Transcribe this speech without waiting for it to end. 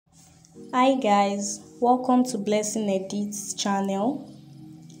Hi guys, welcome to Blessing Edit's channel.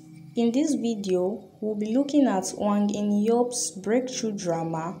 In this video, we'll be looking at Hwang in Yeop's breakthrough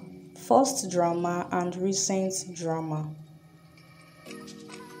drama, first drama and recent drama.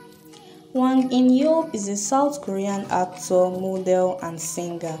 Hwang in Yeop is a South Korean actor, model and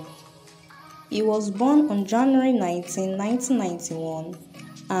singer. He was born on January 19, 1991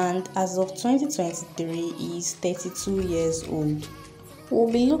 and as of 2023 he is 32 years old. We'll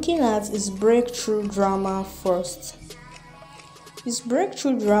be looking at his breakthrough drama first. His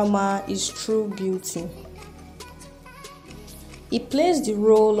breakthrough drama is True Beauty. He plays the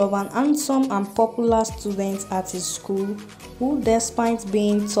role of an handsome and popular student at his school who, despite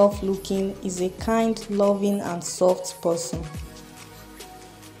being tough-looking, is a kind, loving and soft person.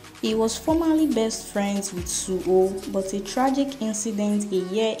 He was formerly best friends with Soo-ho, but a tragic incident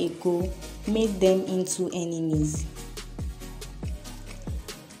a year ago made them into enemies.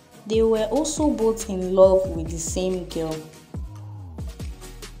 They were also both in love with the same girl.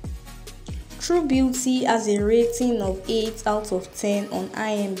 True Beauty has a rating of 8 out of 10 on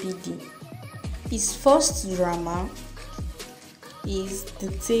IMDb. His first drama is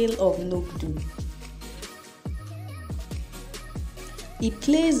The Tale of Nokdu. He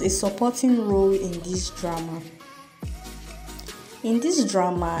plays a supporting role in this drama. In this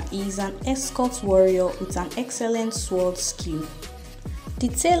drama, he is an escort warrior with an excellent sword skill. The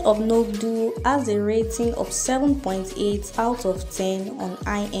Tale of Nokdu has a rating of 7.8 out of 10 on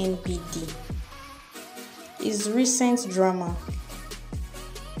IMDb. His recent drama,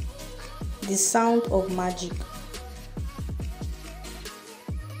 The Sound of Magic.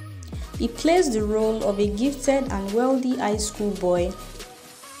 He plays the role of a gifted and wealthy high school boy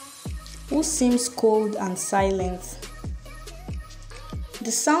who seems cold and silent.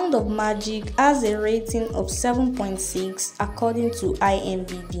 The Sound of Magic has a rating of 7.6 according to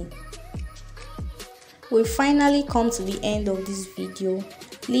IMDb. We've finally come to the end of this video.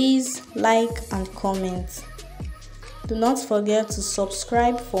 Please like and comment. Do not forget to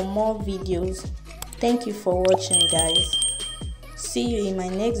subscribe for more videos. Thank you for watching guys. See you in my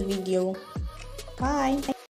next video. Bye.